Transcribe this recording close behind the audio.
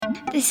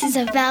This is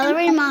a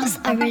Valerie Moss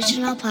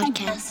original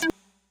podcast.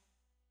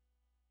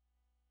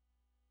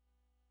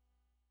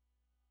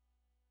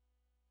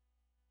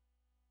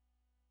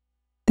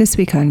 This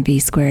week on V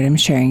Squared, I'm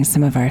sharing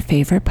some of our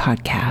favorite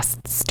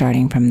podcasts,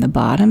 starting from the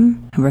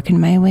bottom and working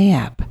my way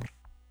up.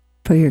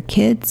 For your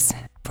kids,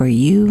 for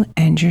you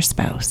and your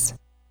spouse.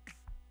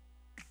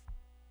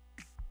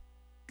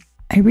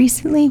 I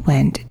recently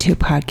went to a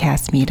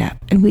podcast meetup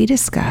and we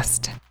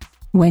discussed,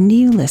 when do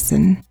you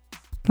listen?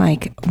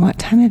 Like, what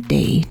time of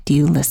day do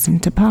you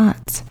listen to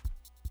pods?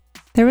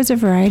 There was a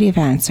variety of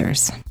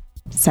answers.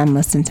 Some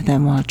listened to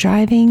them while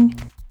driving.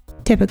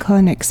 Typical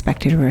and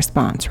expected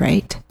response,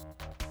 right?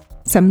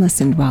 Some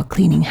listened while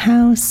cleaning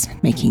house,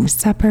 making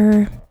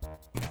supper.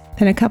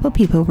 Then a couple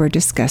people were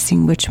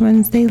discussing which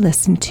ones they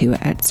listened to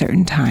at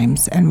certain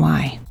times and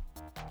why.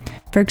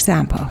 For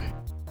example,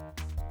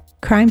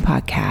 crime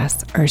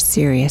podcasts or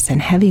serious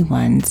and heavy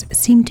ones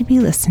seem to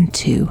be listened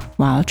to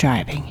while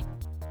driving.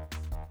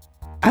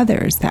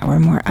 Others that were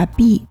more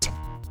upbeat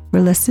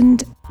were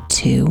listened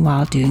to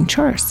while doing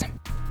chores.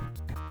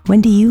 When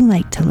do you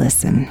like to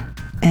listen,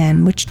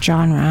 and which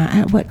genre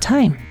at what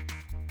time?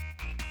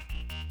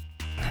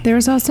 There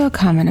was also a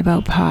comment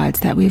about pods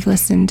that we've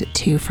listened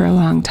to for a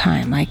long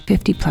time, like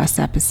 50 plus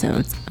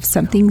episodes of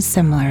something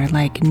similar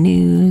like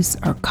news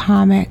or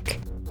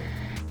comic,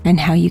 and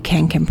how you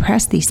can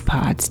compress these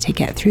pods to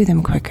get through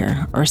them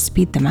quicker or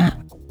speed them up.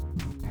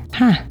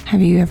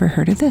 Have you ever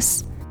heard of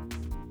this?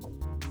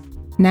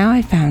 Now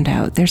I found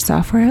out there's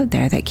software out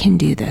there that can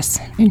do this.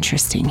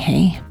 Interesting,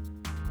 hey?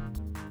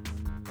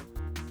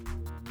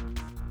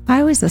 I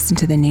always listen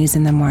to the news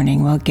in the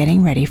morning while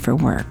getting ready for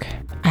work.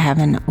 I have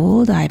an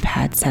old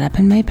iPad set up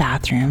in my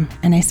bathroom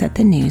and I set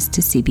the news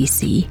to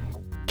CBC,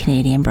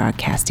 Canadian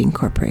Broadcasting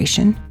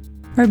Corporation,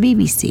 or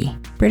BBC,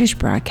 British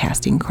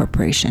Broadcasting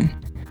Corporation,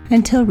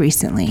 until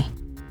recently.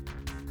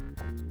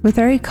 With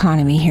our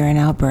economy here in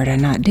Alberta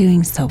not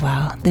doing so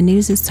well, the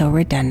news is so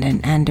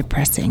redundant and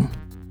depressing.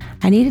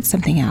 I needed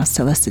something else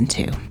to listen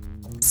to.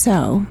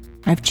 So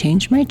I've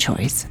changed my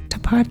choice to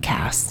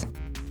podcasts.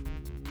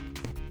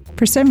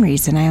 For some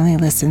reason, I only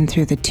listen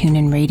through the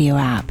TuneIn Radio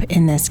app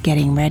in this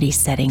getting ready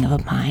setting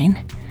of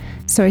mine.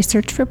 So I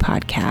searched for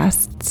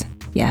podcasts.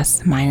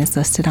 Yes, mine is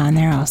listed on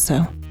there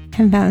also,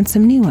 and found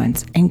some new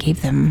ones and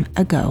gave them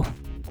a go.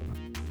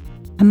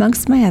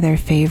 Amongst my other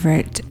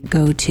favorite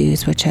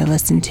go-tos, which I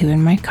listen to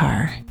in my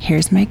car,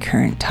 here's my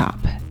current top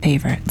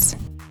favorites.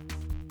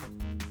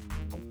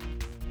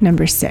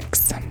 Number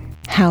 6,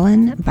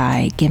 Helen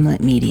by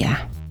Gimlet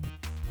Media.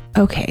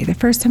 Okay, the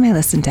first time I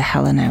listened to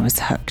Helen, I was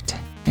hooked.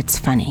 It's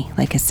funny,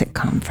 like a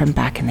sitcom from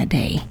back in the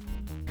day.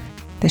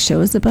 The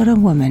show is about a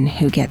woman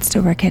who gets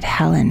to work at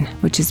Helen,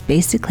 which is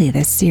basically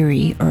the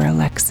Siri or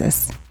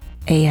Alexis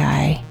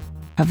AI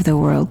of the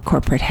world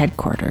corporate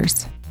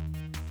headquarters.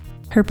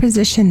 Her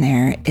position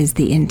there is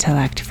the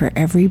intellect for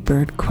every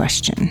bird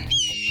question.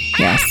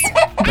 Yes,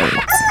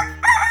 birds.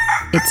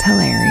 It's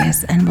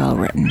hilarious and well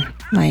written,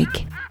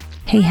 like,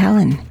 "Hey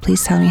Helen,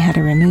 please tell me how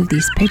to remove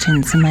these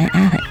pigeons in my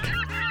attic."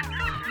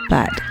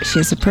 But she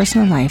has a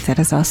personal life that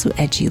is also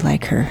edgy,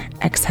 like her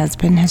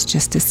ex-husband has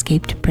just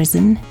escaped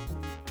prison.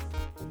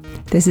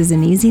 This is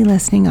an easy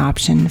listening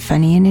option,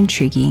 funny and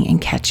intriguing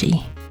and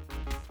catchy.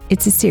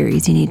 It's a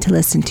series you need to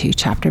listen to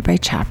chapter by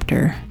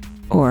chapter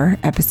or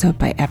episode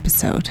by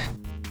episode.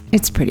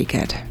 It's pretty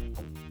good.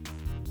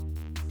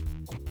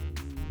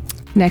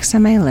 Next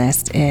on my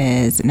list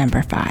is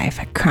number 5,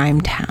 Crime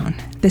Town.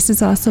 This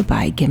is also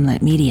by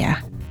Gimlet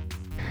Media.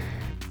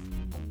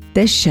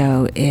 This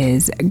show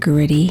is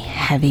gritty,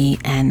 heavy,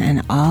 and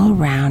an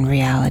all-round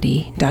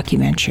reality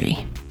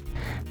documentary.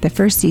 The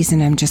first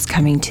season I'm just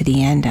coming to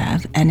the end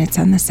of, and it's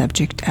on the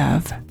subject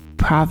of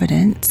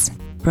Providence,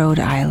 Rhode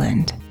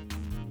Island.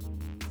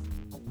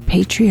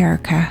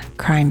 Patriarcha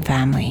crime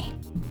family.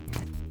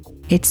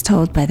 It's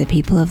told by the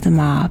people of the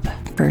mob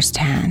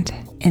firsthand,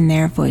 in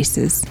their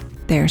voices,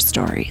 their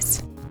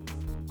stories.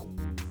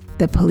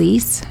 The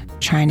police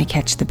trying to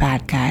catch the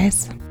bad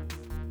guys.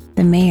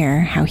 The mayor,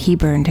 how he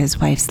burned his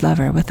wife's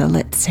lover with a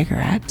lit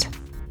cigarette.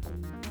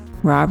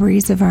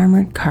 Robberies of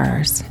armored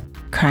cars.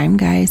 Crime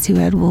guys who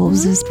had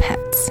wolves as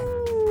pets.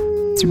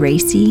 It's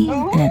racy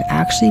and it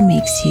actually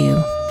makes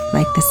you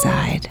like the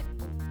side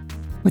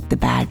with the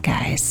bad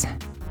guys.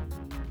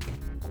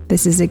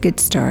 This is a good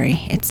story.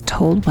 It's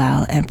told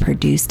well and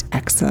produced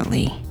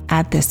excellently.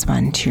 Add this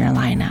one to your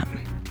lineup.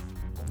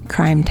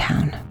 Crime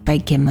Town by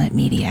Gimlet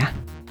Media.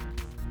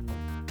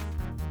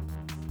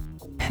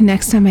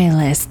 Next on my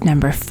list,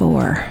 number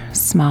 4,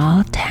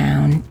 Small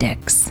Town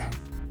Dicks.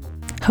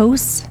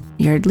 Hosts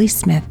Yardley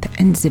Smith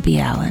and Zibby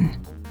Allen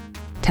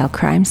tell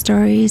crime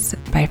stories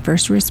by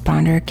first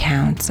responder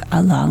accounts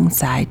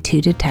alongside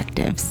 2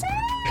 detectives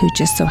who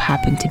just so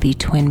happen to be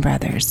twin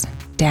brothers,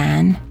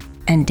 Dan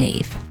and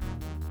Dave.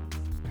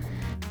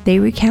 They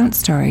recount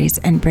stories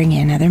and bring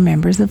in other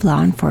members of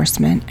law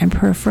enforcement and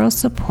peripheral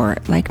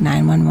support like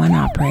 911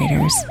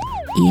 operators,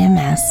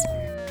 EMS,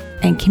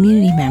 and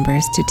community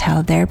members to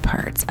tell their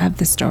parts of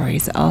the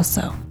stories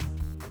also.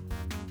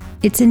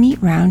 It's a neat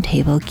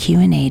roundtable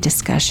Q&A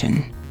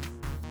discussion.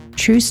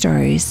 True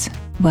stories,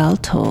 well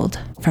told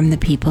from the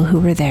people who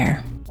were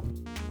there.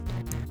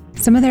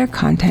 Some of their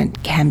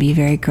content can be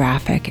very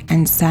graphic,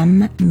 and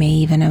some may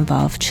even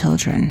involve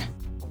children.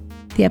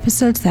 The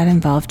episodes that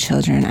involve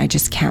children I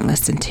just can't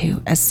listen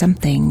to, as some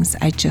things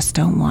I just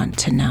don't want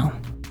to know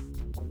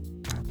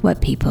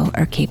what people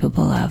are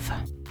capable of.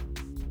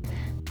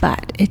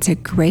 But it's a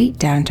great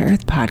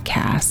down-to-earth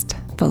podcast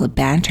full of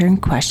banter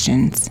and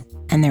questions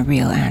and the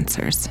real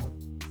answers.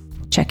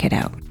 Check it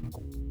out.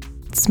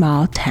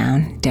 Small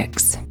Town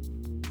Dicks.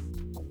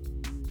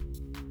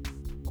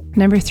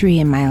 Number 3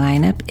 in my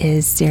lineup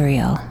is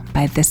Serial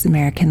by This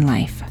American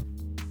Life.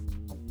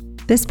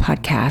 This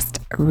podcast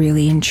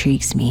really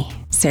intrigues me.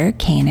 Sarah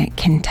Koenig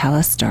can tell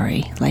a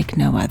story like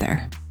no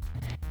other.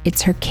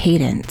 It's her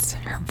cadence,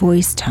 her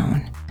voice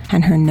tone,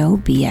 and her no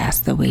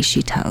BS the way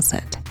she tells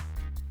it.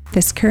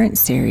 This current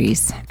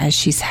series, as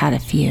she's had a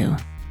few,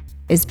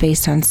 is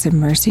based on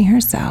submersing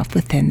herself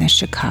within the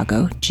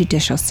Chicago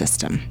judicial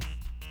system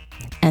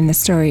and the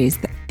stories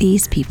that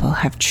these people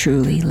have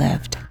truly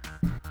lived.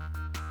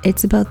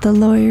 It's about the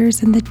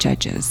lawyers and the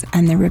judges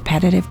and the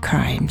repetitive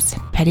crimes,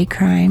 petty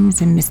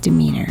crimes and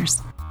misdemeanors,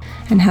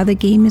 and how the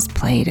game is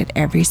played at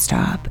every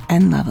stop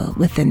and level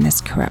within this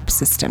corrupt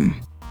system.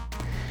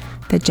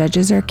 The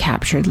judges are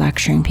captured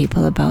lecturing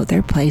people about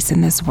their place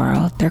in this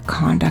world, their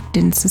conduct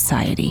in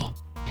society.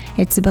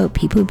 It's about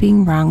people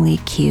being wrongly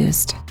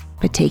accused,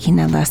 but taking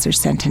a lesser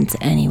sentence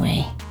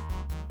anyway.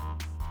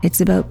 It's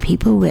about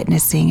people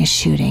witnessing a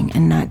shooting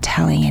and not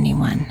telling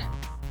anyone.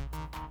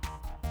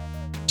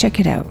 Check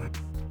it out.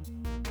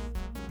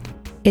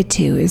 It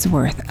too is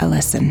worth a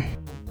listen.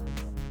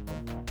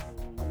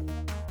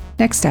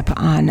 Next up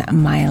on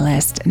my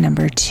list,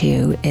 number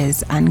 2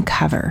 is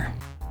Uncover,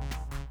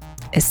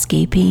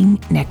 Escaping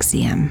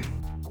NXIVM.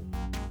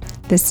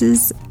 This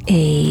is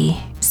a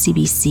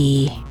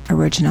CBC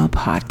original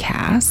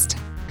podcast.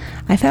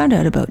 I found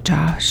out about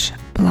Josh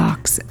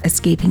Block's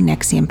Escaping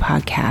NXIVM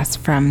podcast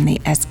from the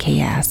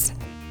SKS,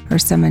 or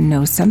Someone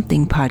Knows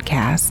Something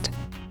podcast.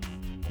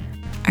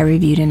 I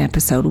reviewed in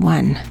episode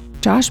 1.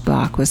 Josh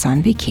Block was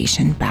on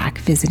vacation back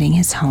visiting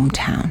his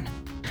hometown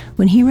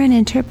when he ran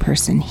into a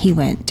person he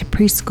went to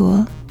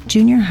preschool,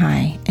 junior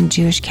high, and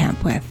Jewish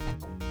camp with.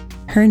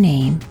 Her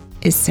name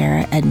is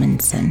Sarah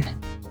Edmondson.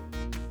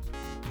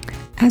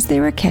 As they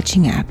were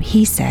catching up,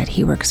 he said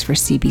he works for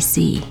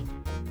CBC,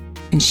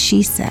 and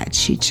she said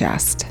she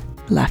just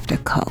left a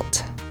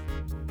cult.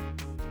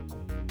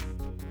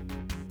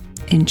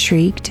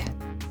 Intrigued?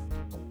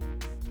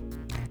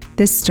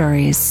 This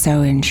story is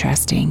so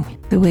interesting.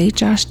 The way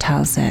Josh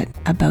tells it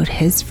about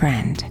his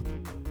friend.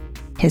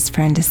 His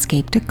friend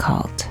escaped a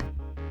cult,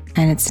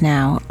 and it's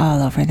now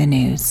all over the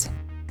news.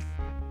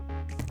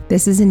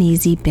 This is an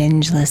easy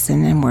binge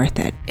listen and worth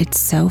it. It's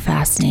so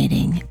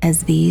fascinating,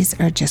 as these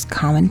are just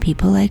common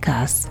people like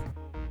us,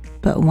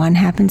 but one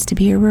happens to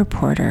be a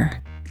reporter,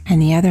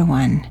 and the other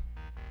one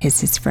is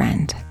his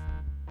friend.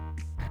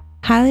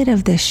 Highlight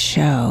of this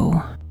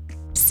show: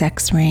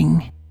 sex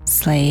ring,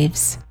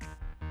 slaves,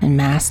 and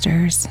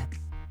masters,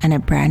 and a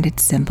branded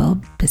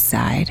symbol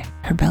beside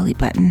her belly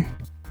button.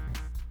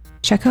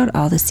 Check out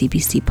all the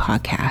CBC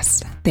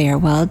podcasts. They are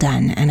well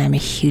done, and I'm a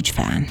huge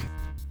fan.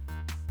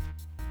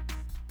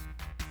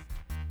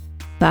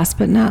 Last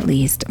but not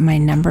least, my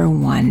number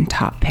 1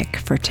 top pick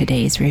for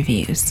today's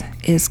reviews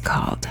is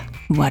called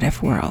What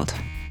If World.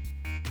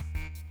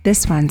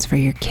 This one's for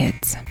your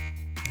kids.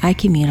 I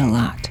commute a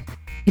lot.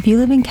 If you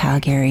live in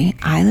Calgary,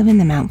 I live in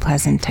the Mount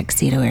Pleasant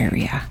Tuxedo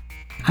area.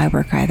 I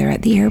work either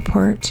at the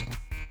airport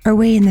or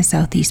way in the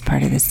southeast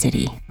part of the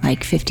city,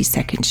 like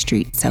 52nd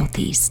Street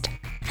Southeast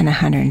and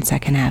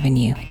 102nd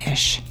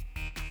Avenue-ish.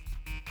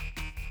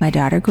 My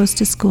daughter goes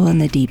to school in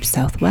the deep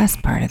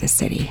southwest part of the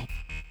city.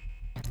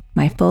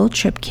 My full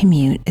trip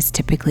commute is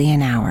typically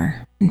an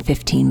hour and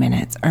 15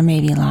 minutes, or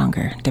maybe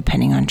longer,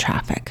 depending on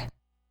traffic.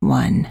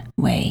 One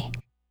way.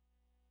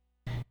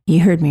 You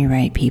heard me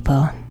right,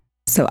 people.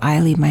 So I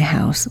leave my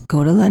house,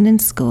 go to London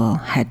school,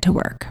 head to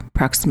work,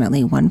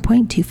 approximately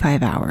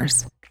 1.25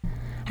 hours.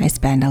 I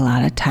spend a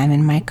lot of time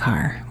in my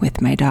car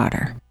with my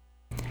daughter.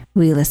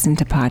 We listen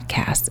to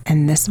podcasts,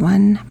 and this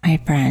one, my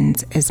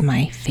friends, is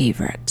my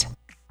favorite.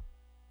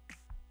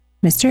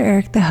 Mr.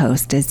 Eric, the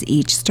host, does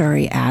each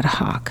story ad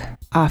hoc,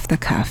 off the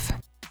cuff,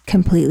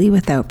 completely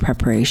without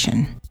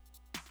preparation.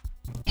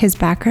 His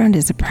background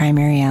is a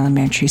primary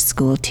elementary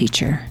school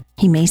teacher.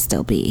 He may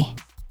still be.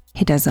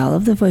 He does all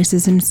of the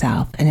voices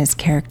himself, and his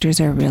characters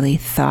are really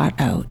thought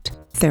out,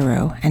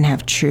 thorough, and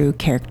have true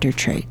character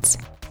traits.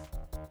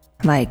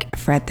 Like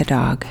Fred the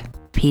dog,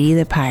 Petey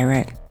the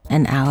pirate,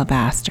 and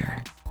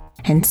Alabaster,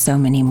 and so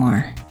many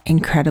more.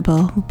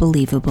 Incredible,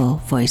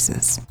 believable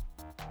voices.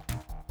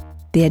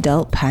 The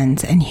adult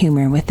puns and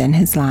humor within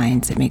his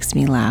lines, it makes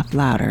me laugh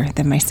louder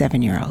than my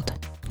 7-year-old.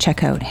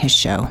 Check out his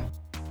show.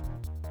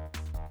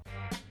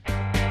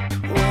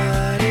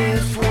 What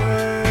if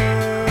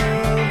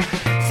world?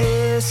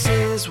 This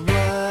is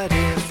What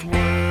If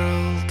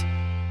World.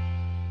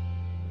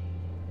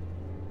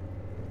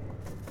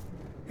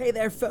 Hey Hey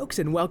there, folks,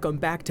 and welcome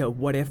back to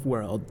What If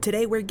World.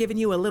 Today we're giving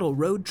you a little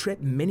road trip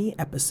mini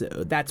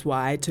episode. That's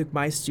why I took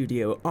my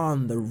studio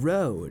on the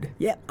road.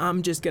 Yep,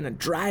 I'm just gonna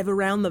drive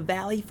around the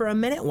valley for a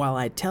minute while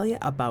I tell you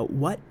about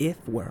What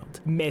If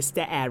World.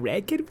 Mr.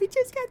 Eric, can we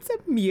just get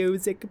some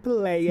music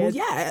playing? Well,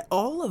 yeah,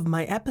 all of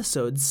my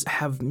episodes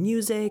have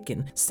music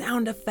and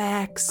sound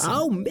effects.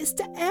 Oh,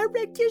 Mr.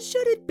 Eric, you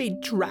shouldn't be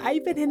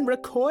driving and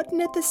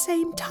recording at the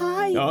same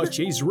time. Oh,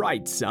 she's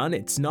right, son.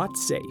 It's not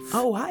safe.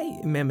 Oh, hi,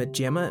 Mama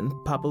Gemma and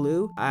Papaloo.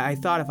 I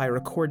thought if I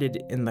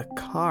recorded in the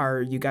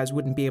car, you guys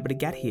wouldn't be able to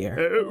get here.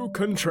 Au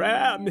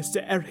contraire,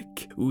 Mr.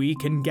 Eric. We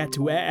can get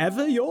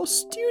wherever your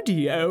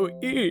studio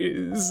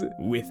is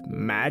with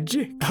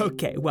magic.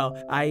 Okay, well,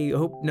 I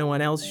hope no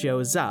one else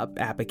shows up,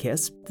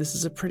 Abacus. This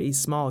is a pretty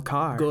small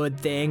car. Good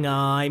thing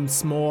I'm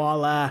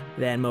smaller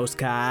than most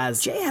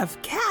cars. JF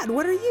Cat,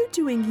 what are you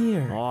doing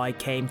here? I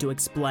came to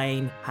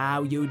explain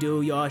how you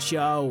do your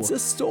show. It's a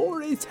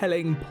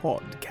storytelling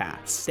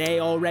podcast. They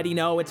already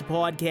know it's a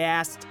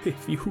podcast.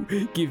 If you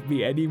give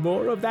me any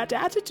more of that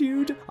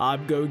attitude,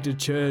 I'm going to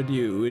turn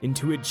you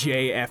into a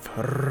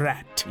JF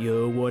rat.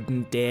 You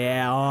wouldn't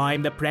dare.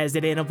 I'm the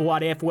president of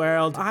What If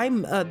World.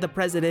 I'm the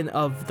president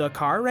of the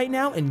car right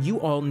now, and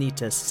you all need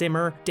to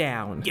simmer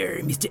down.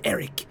 Mr.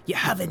 Eric, you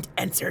haven't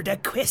answered a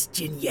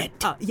question yet.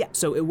 Yeah,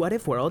 so at What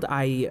If World,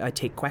 I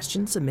take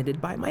questions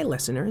submitted by my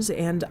listeners,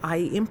 and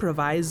I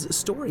improvise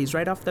stories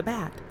right off the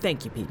bat.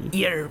 Thank you, Petey.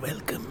 You're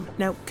welcome.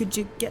 Now, could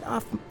you get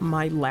off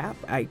my lap?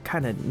 I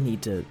kind of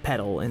need to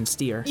pedal and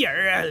steer.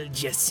 I'll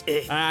just...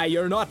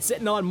 You're not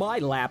sitting on my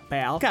lap,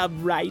 pal.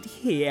 Come right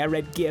here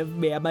and give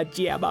Mama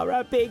Gemma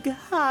a big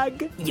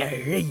hug.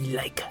 I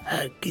like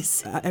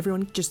hugs.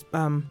 Everyone, just,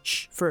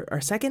 shh for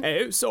a second.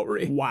 Oh,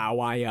 sorry. Wow,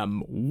 I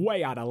am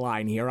way out of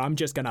line here. I'm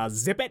just gonna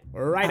zip it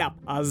right up.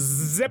 A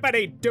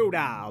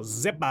zippity-doo-dah,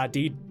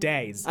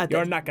 zippity-days.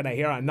 You're not gonna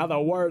hear another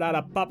word out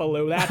of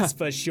Papaloo, that's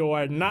for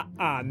sure.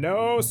 Nuh-uh,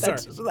 no, sir.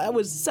 That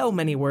was so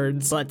many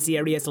words. But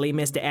seriously,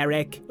 Mr.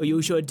 Eric,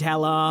 you should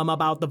tell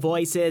about the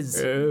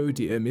voices. Oh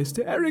dear,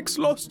 Mr. Eric's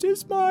lost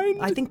his mind.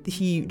 I think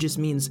he just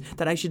means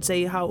that I should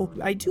say how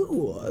I do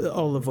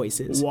all the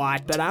voices.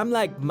 What? But I'm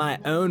like my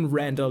own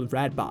Randall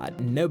Radbot.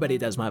 Nobody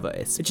does my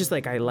voice. It's just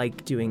like I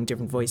like doing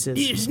different voices.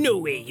 There's no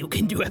way you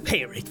can do a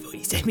pirate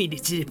voice. I mean,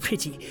 it's a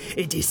pretty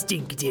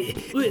distinct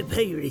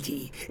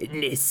piratey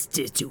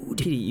institute.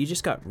 Petey, you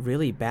just got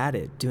really bad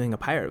at doing a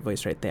pirate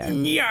voice right there.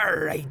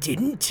 Yar, I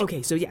didn't.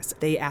 Okay, so yes,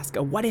 they ask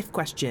a what if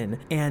question,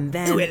 and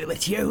then... Well,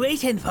 what you're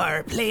waiting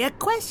for, play a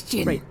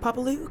question. Right,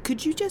 Papaloo,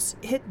 could you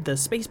just hit the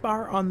space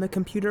bar on the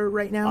computer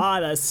right now?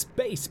 The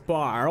space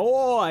bar.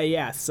 Oh,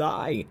 yes,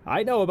 I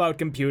know about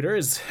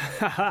computers.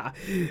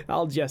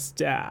 I'll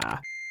just,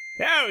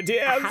 Oh,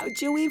 dear.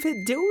 How'd you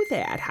even do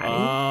that, honey?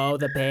 Oh,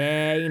 the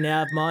pain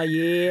of my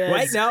ears.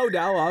 Wait,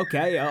 no,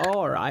 okay,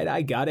 all right,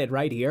 I got it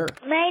right here.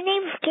 My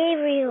name's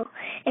Gabriel,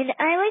 and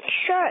I like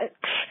sharks.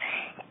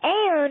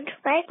 And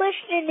my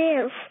question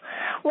is,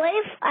 what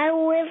if I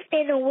lived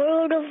in a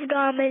world of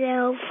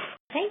dominoes?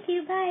 Thank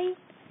you, bye.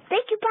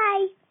 Thank you,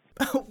 bye.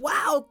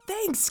 Wow,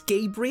 thanks,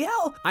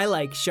 Gabriel. I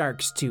like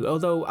sharks too,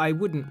 although I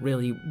wouldn't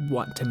really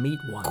want to meet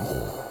one.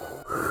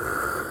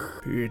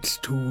 It's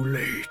too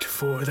late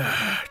for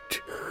that.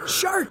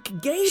 Shark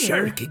Gator!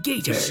 Shark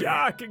Gator!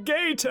 Shark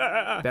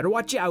Gator! Better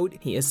watch out.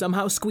 He is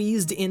somehow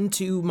squeezed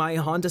into my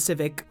Honda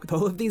Civic with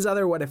all of these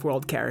other What If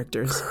World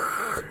characters.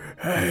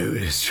 I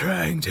was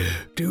trying to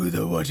do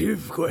the what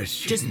if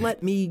question. Just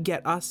let me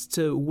get us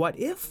to What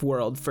If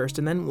World first,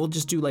 and then we'll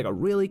just do like a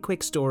really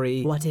quick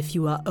story. What if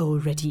you are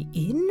already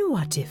in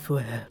What If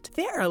World?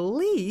 There,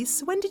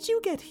 Elise, when did you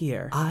get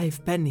here?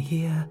 I've been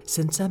here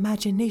since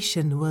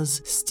imagination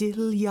was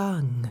still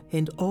young,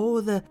 and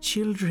all the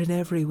children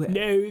everywhere.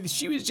 No,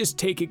 she was just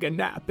taking a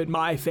nap in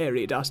my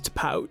fairy dust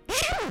pouch.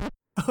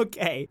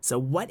 Okay, so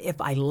what if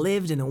I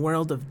lived in a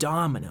world of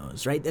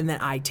dominoes, right? And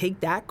then I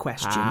take that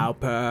question. How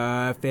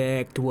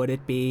perfect would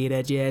it be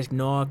to just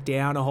knock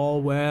down a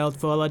whole world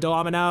full of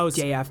dominoes?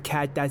 JF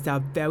Cat, that's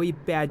a very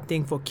bad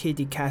thing for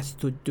kitty cats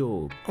to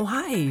do. Oh,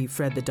 hi,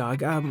 Fred the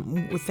dog.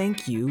 Well,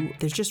 thank you.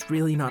 There's just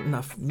really not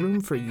enough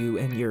room for you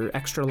and your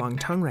extra long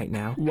tongue right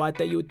now. What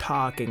are you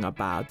talking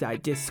about? I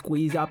just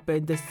squeeze up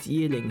in the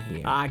ceiling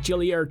here.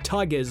 Actually, your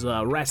tongue is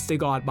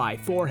resting on my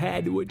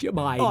forehead. Would you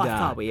mind? Oh, I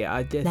thought we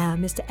did. Now,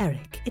 Mr.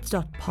 Eric, it's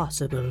not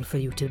possible for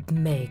you to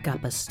make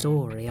up a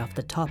story off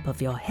the top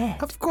of your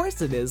head. Of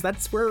course it is.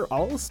 That's where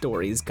all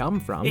stories come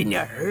from.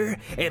 No,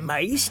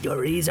 my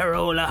stories are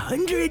all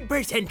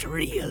 100%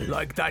 real.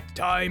 Like that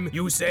time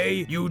you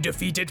say you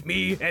defeated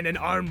me in an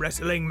arm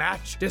wrestling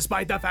match,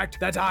 despite the fact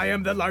that I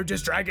am the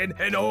largest dragon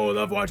in all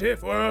of What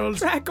If World.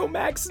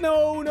 Dracomax,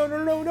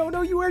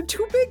 no, you are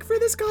too big for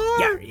this car.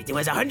 Yeah, it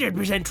was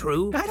 100%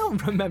 true. I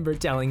don't remember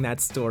telling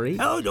that story.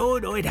 Oh,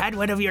 no, it had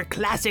one of your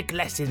classic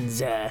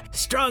lessons.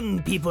 Strong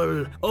young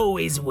people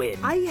always win.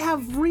 I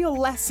have real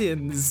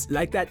lessons,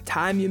 like that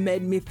time you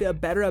made me feel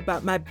better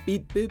about my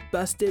beep-boop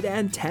busted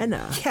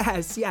antenna.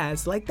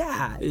 Yes, like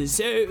that.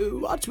 So,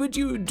 what would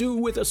you do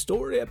with a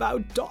story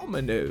about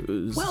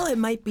dominoes? Well, it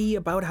might be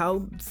about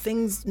how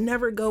things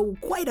never go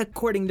quite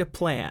according to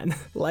plan.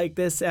 Like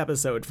this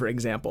episode, for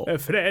example.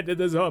 Fred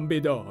the zombie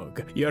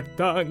dog, your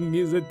tongue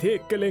is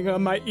tickling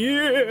on my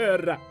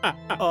ear.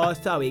 Oh,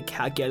 sorry,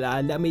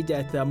 Calcula. Let me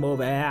just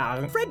move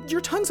it. Fred,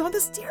 your tongue's on the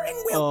steering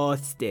wheel. Oh,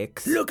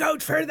 sticks. Look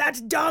out for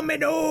that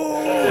domino!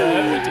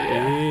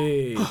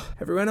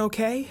 Everyone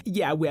okay?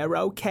 Yeah, we're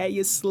okay.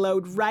 You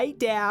slowed right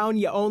down.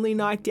 You only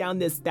knocked down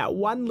that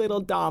one little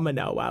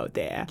domino out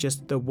there.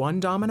 Just the one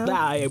domino?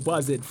 It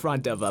was in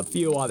front of a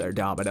few other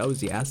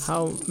dominoes, yes.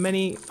 How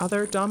many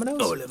other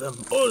dominoes? All of them.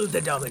 All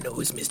the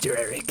dominoes, Mr.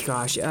 Eric.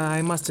 Gosh,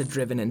 I must have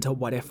driven into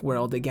What If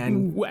World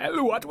again.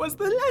 Well, what was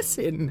the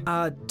lesson?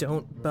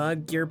 Don't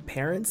bug your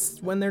parents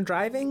when they're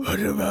driving? What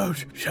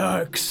about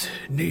sharks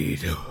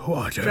need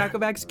water?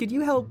 Dracovax, could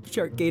you help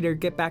Shark Gator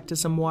get back to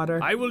some water?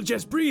 I will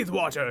just breathe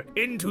water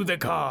into the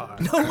car.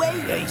 No way!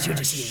 I should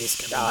have seen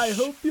this coming. I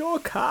hope your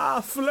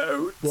car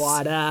floats.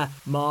 Water,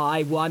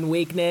 my one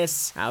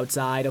weakness,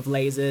 outside of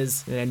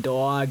lasers and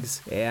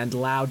dogs and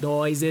loud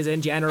noises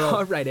in general.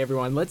 All right,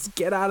 everyone, let's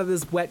get out of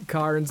this wet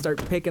car and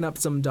start picking up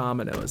some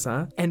dominoes,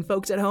 huh? And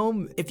folks at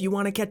home, if you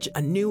want to catch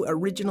a new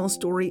original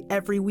story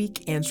every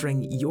week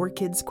answering your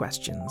kids'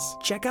 questions,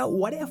 check out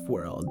What If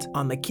World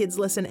on the Kids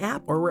Listen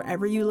app or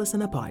wherever you listen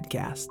to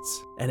podcasts.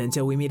 And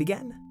until we meet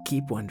again,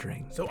 keep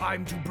wondering. So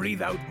I'm to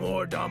breathe out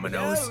more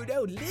dominoes?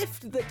 No,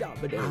 lift the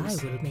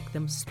dominoes. I will make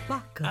them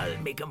sparkle. I'll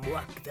make them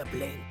walk the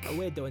plank.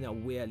 We're doing a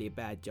really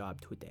bad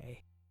job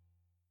today.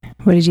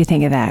 What did you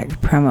think of that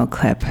promo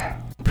clip?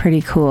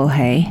 Pretty cool,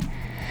 hey?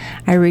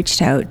 I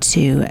reached out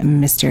to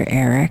Mr.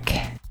 Eric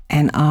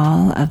and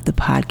all of the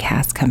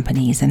podcast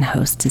companies and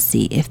hosts to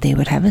see if they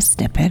would have a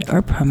snippet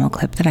or promo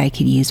clip that I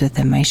could use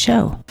within my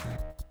show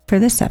for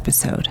this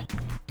episode.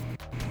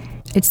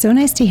 It's so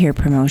nice to hear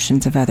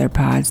promotions of other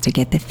pods to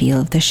get the feel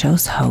of the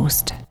show's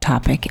host,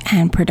 topic,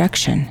 and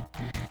production.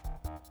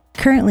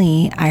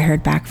 Currently, I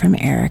heard back from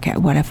Eric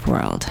at What If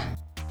World.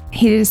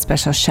 He did a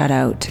special shout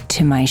out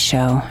to my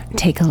show.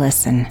 Take a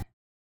listen.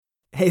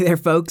 Hey there,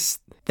 folks.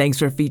 Thanks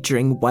for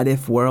featuring What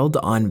If World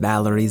on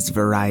Valerie's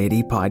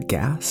Variety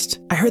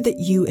Podcast. I heard that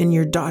you and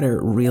your daughter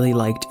really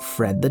liked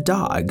Fred the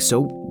dog,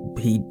 so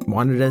he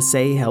wanted to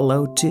say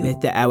hello to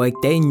Mr. Eric.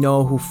 They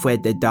know who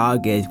Fred the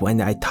dog is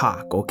when I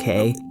talk,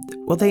 okay?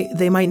 Well,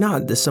 they might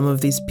not. Some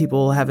of these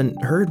people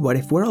haven't heard What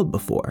If World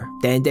before.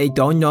 Then they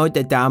don't know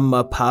that I'm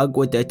a pug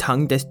with a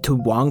tongue that's too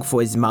long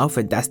for his mouth,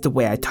 and that's the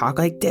way I talk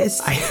like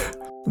this.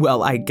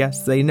 Well, I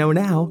guess they know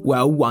now.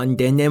 Well,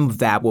 London and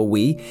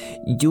Valerie,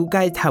 you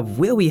guys have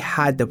really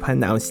hard to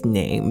pronounce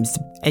names.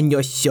 And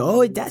your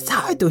show, that's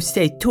hard to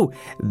say too.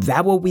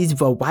 Valerie's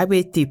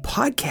Variety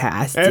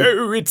Podcast.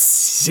 Oh, it's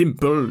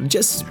simple.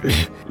 Just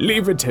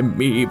leave it to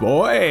me,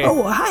 boy.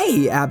 Oh,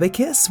 hi,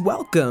 Abacus.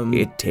 Welcome.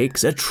 It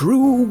takes a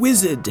true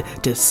wizard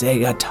to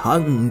say a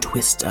tongue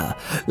twister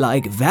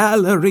like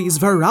Valerie's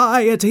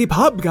Variety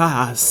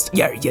Podcast.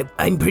 Yeah,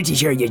 I'm pretty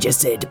sure you just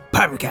said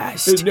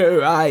podcast.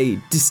 No,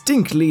 I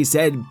distinctly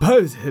said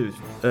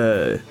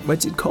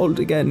what's it called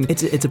again?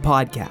 It's a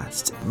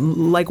podcast.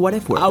 Like What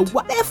If World.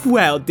 What If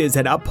World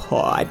isn't a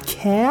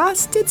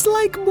podcast? It's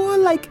more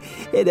like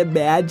an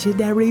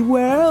imaginary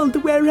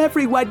world where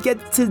everyone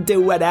gets to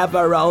do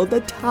whatever all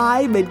the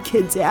time and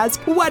kids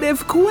ask what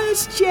if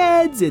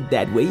questions and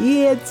then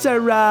we answer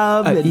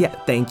them. Yeah,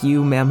 thank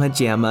you, Mama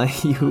Jamma.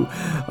 You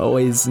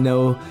always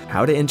know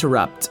how to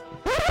interrupt.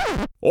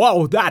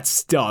 Oh, that's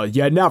still,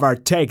 you never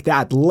take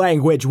that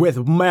language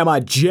with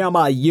Mama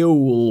Jamma,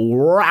 you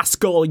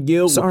rascal,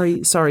 you.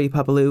 Sorry,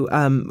 Papaloo.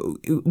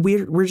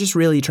 We're just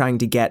really trying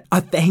to get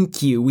a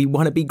thank you. We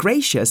want to be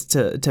gracious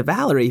to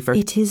Valerie for...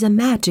 It is a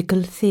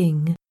magical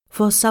thing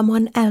for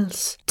someone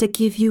else to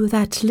give you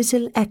that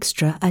little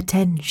extra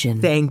attention.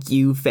 Thank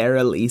you,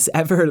 Fairelise,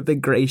 ever the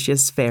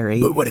gracious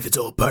fairy. But what if it's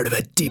all part of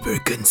a deeper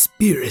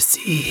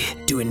conspiracy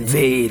to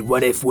invade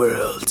What If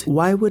World?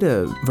 Why would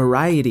a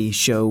variety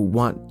show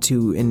want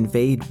to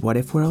invade What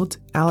If World,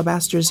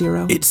 Alabaster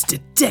Zero? It's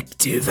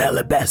Detective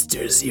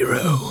Alabaster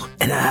Zero,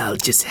 and I'll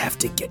just have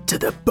to get to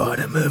the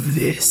bottom of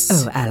this.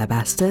 Oh,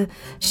 Alabaster,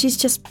 she's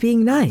just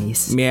being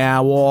nice. Yeah,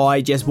 well,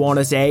 I just want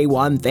to say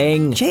one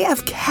thing.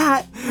 JF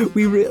Cat,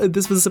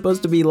 this was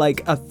supposed to be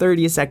like a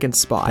 30-second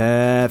spot.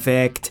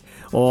 Perfect.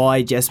 Oh,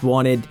 I just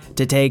wanted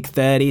to take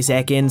 30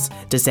 seconds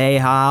to say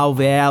how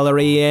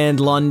Valerie and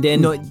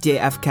London... No,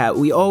 JF Cat,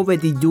 we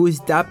already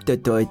used up the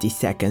 30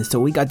 seconds, so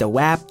we got to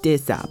wrap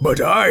this up.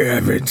 But I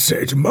haven't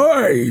said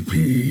my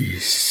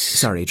piece.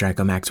 Sorry,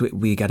 Dracomax,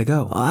 we gotta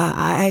go.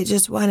 I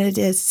just wanted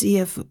to see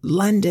if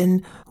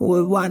London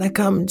would want to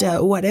come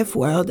to What If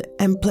World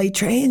and play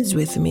trains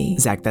with me.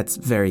 Zach, that's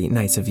very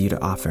nice of you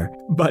to offer.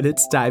 But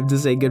it's time to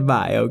say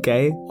goodbye,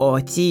 okay?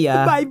 Oh, see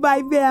ya.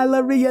 Bye-bye,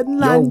 Valerie and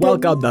London. You're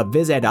welcome to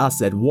visit us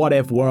Moss at What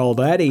If World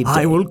any day.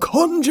 I will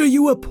conjure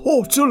you a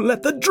portal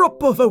at the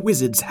drop of a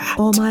wizard's hat.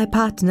 Or my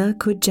partner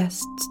could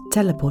just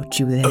teleport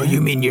you there. Oh,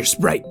 you mean your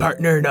sprite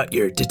partner, not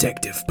your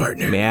detective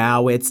partner?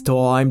 Now it's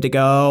time to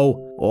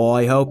go.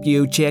 I hope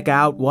you check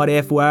out What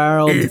If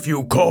World. If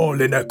you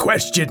call in a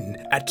question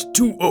at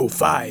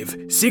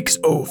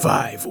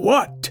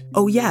 205-605-WHAT?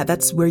 Oh yeah,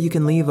 that's where you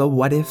can leave a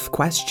what if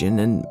question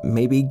and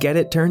maybe get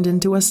it turned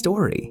into a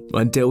story.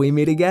 Until we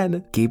meet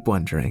again, keep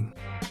wondering.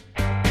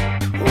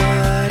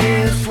 What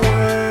if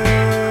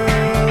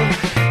world?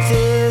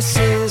 This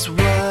is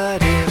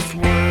What If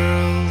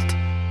World.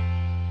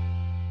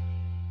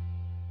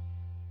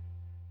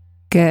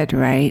 Good,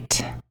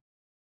 right?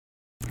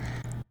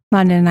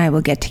 London and I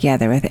will get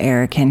together with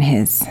Eric and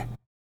his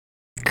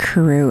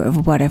crew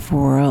of What If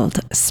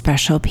World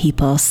special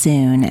people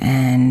soon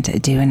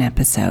and do an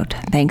episode.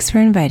 Thanks for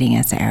inviting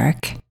us,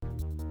 Eric.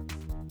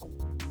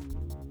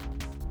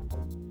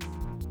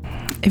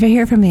 If I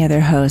hear from the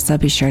other hosts, I'll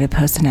be sure to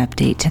post an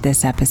update to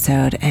this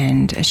episode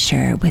and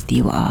share it with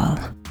you all.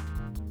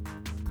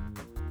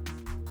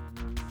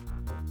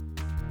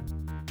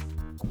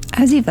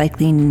 As you've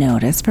likely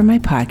noticed from my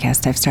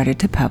podcast, I've started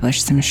to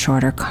publish some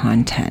shorter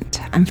content.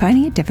 I'm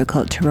finding it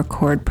difficult to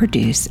record,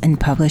 produce, and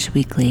publish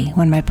weekly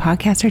when my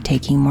podcasts are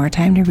taking more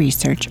time to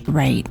research,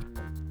 write,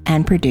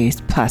 and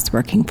produce, plus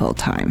working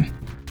full-time.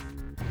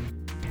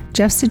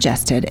 Jeff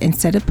suggested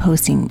instead of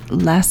posting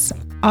less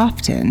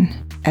often,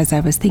 as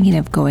I was thinking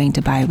of going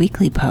to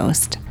bi-weekly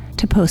post,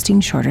 to posting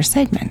shorter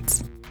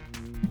segments.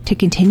 To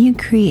continue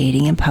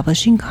creating and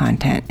publishing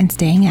content and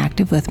staying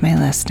active with my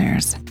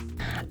listeners.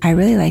 I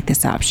really like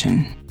this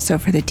option, so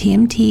for the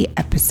TMT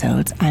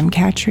episodes, I'm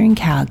capturing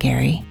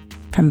Calgary.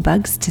 From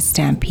bugs to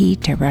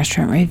Stampede to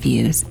restaurant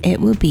reviews, it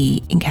will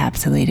be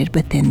encapsulated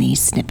within these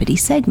snippety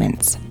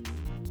segments.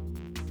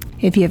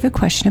 If you have a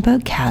question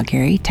about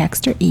Calgary,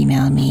 text or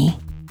email me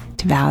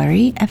to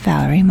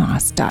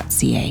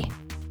valerie@valeriemoss.ca.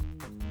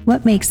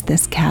 What makes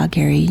this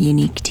Calgary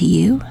unique to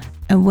you,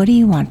 and what do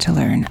you want to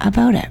learn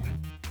about it?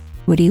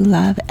 What do you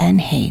love and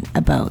hate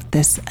about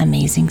this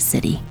amazing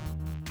city?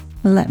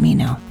 Let me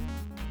know.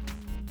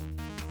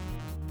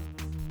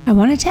 I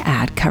wanted to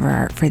add cover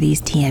art for these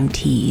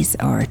TMTs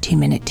or 2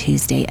 Minute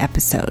Tuesday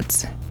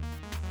episodes.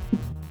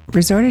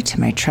 Resorted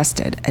to my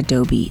trusted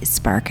Adobe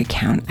Spark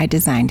account, I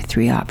designed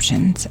 3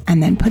 options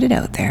and then put it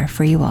out there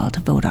for you all to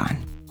vote on.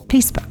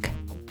 Facebook.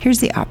 Here's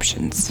the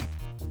options.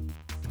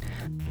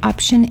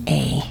 Option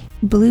A,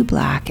 blue,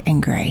 black,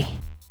 and gray.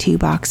 2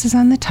 boxes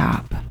on the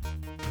top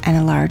and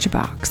a large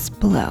box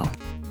below.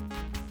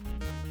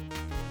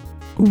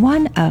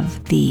 One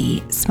of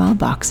the small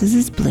boxes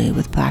is blue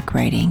with black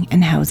writing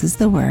and houses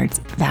the words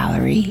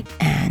Valerie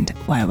and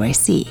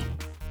YYC.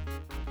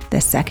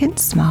 The second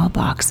small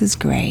box is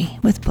gray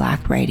with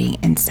black writing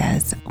and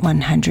says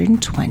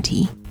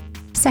 120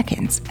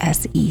 seconds,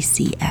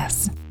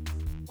 SECS.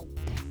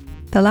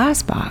 The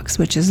last box,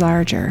 which is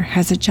larger,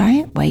 has a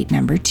giant white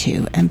number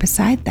 2, and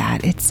beside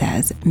that it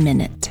says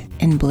minute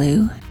in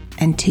blue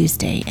and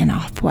Tuesday in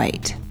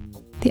off-white.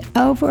 The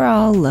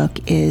overall look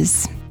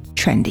is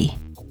trendy.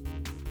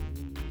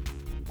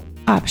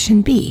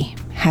 Option B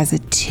has a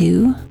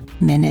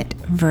 2-minute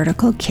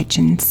vertical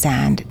kitchen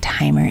sand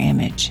timer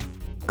image.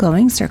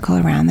 Glowing circle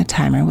around the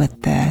timer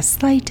with the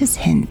slightest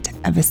hint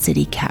of a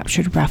city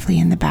captured roughly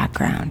in the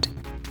background.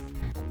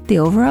 The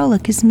overall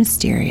look is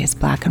mysterious,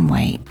 black and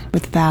white,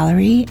 with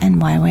Valerie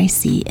and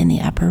YYC in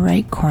the upper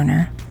right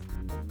corner,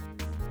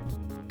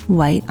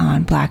 white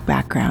on black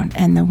background,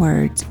 and the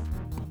words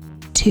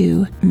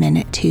 2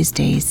 Minute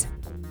Tuesdays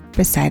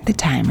beside the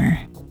timer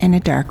in a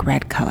dark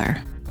red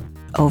color.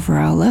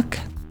 Overall look,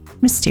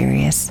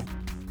 mysterious.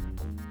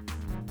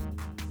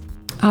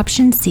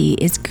 Option C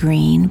is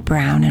green,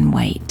 brown, and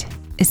white,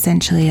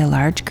 essentially a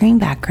large green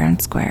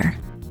background square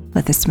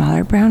with a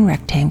smaller brown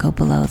rectangle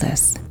below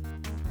this.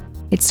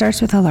 It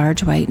starts with a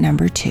large white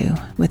number 2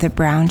 with a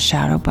brown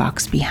shadow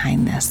box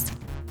behind this,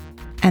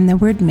 and the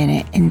word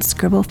minute in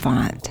scribble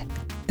font,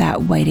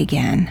 that white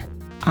again,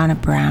 on a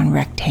brown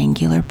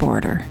rectangular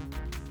border.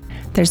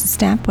 There's a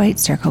stamped white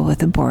circle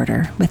with a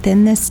border.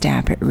 Within this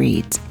stamp it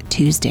reads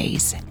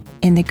Tuesdays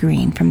in the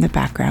green from the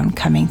background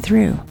coming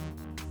through.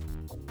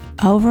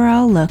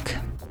 Overall look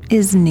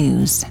is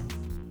news.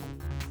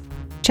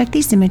 Check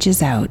these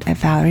images out at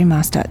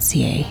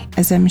valeriemoss.ca,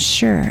 as I'm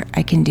sure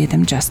I can do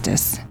them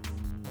justice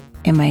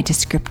in my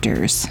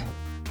descriptors,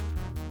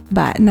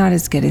 but not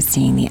as good as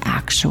seeing the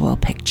actual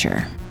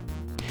picture.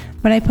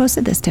 When I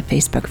posted this to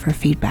Facebook for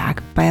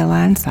feedback, by a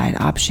landslide,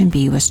 option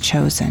B was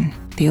chosen.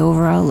 The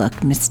overall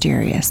look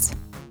mysterious.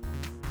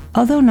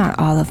 Although not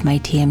all of my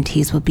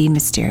TMTs will be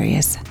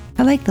mysterious,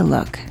 I like the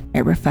look.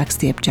 It reflects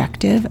the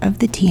objective of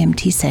the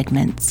TMT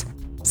segments.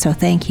 So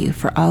thank you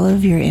for all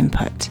of your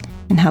input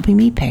in helping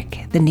me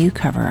pick the new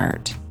cover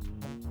art.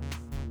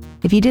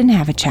 If you didn't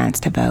have a chance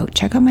to vote,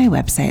 check out my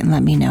website and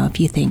let me know if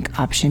you think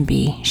option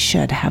B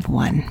should have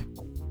won.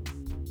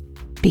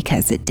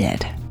 Because it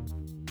did.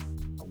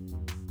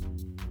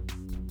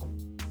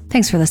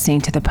 Thanks for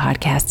listening to the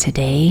podcast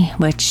today,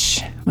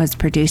 which was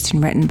produced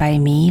and written by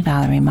me,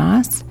 Valerie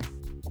Moss.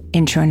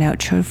 Intro and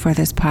outro for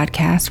this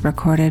podcast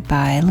recorded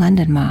by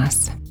London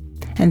Moss.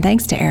 And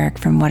thanks to Eric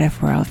from What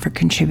If World for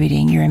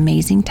contributing your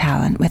amazing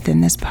talent within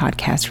this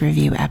podcast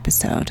review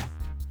episode.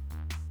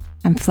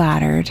 I'm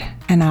flattered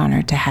and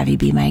honored to have you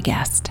be my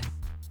guest.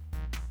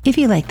 If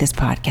you like this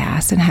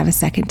podcast and have a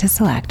second to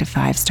select a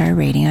 5-star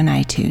rating on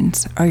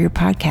iTunes or your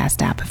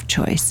podcast app of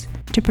choice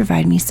to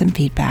provide me some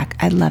feedback,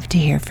 I'd love to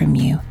hear from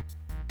you,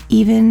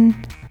 even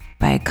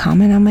by a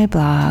comment on my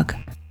blog,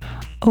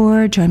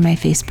 or join my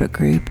Facebook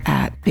group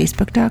at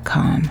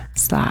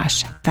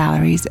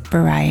facebook.com/Valerie's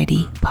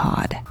Variety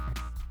Pod,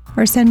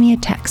 or send me a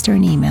text or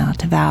an email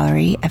to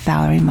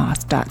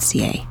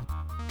valerie@valeriemoss.ca.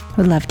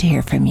 Would love to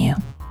hear from you.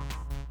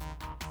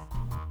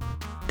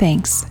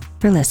 Thanks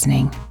for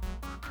listening.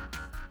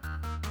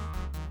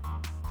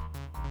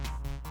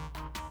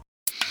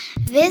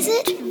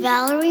 Visit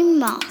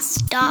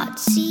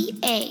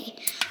valeriemoss.ca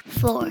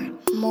for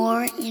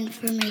more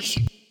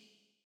information.